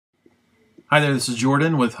Hi there, this is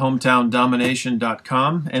Jordan with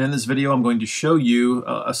HometownDomination.com, and in this video I'm going to show you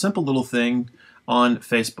a simple little thing on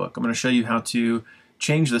Facebook. I'm going to show you how to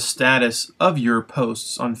change the status of your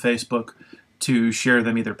posts on Facebook to share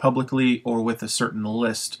them either publicly or with a certain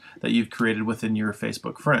list that you've created within your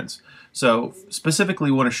Facebook friends. So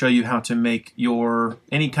specifically we want to show you how to make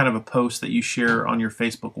any kind of a post that you share on your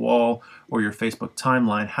Facebook wall or your Facebook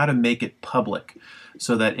timeline, how to make it public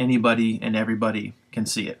so that anybody and everybody can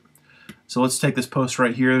see it. So let's take this post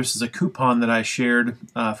right here. This is a coupon that I shared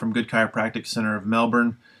from Good Chiropractic Center of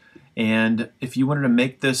Melbourne. And if you wanted to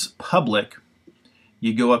make this public,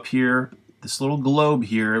 you go up here, this little globe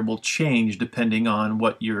here, it will change depending on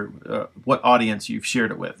what audience you've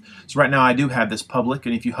shared it with. So right now I do have this public,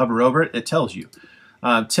 and if you hover over it, it tells you.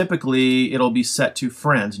 Typically it'll be set to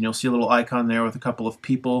friends, and you'll see a little icon there with a couple of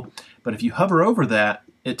people. But if you hover over that,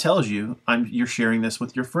 it tells you you're sharing this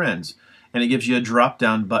with your friends. And it gives you a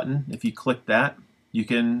drop-down button. If you click that, you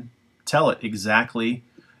can tell it exactly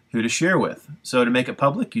who to share with. So to make it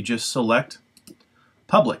public, you just select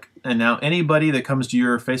public. And now anybody that comes to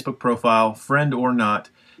your Facebook profile, friend or not,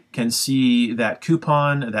 can see that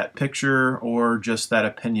coupon, that picture, or just that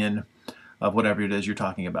opinion of whatever it is you're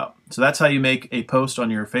talking about. So that's how you make a post on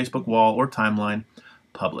your Facebook wall or timeline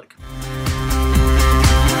public.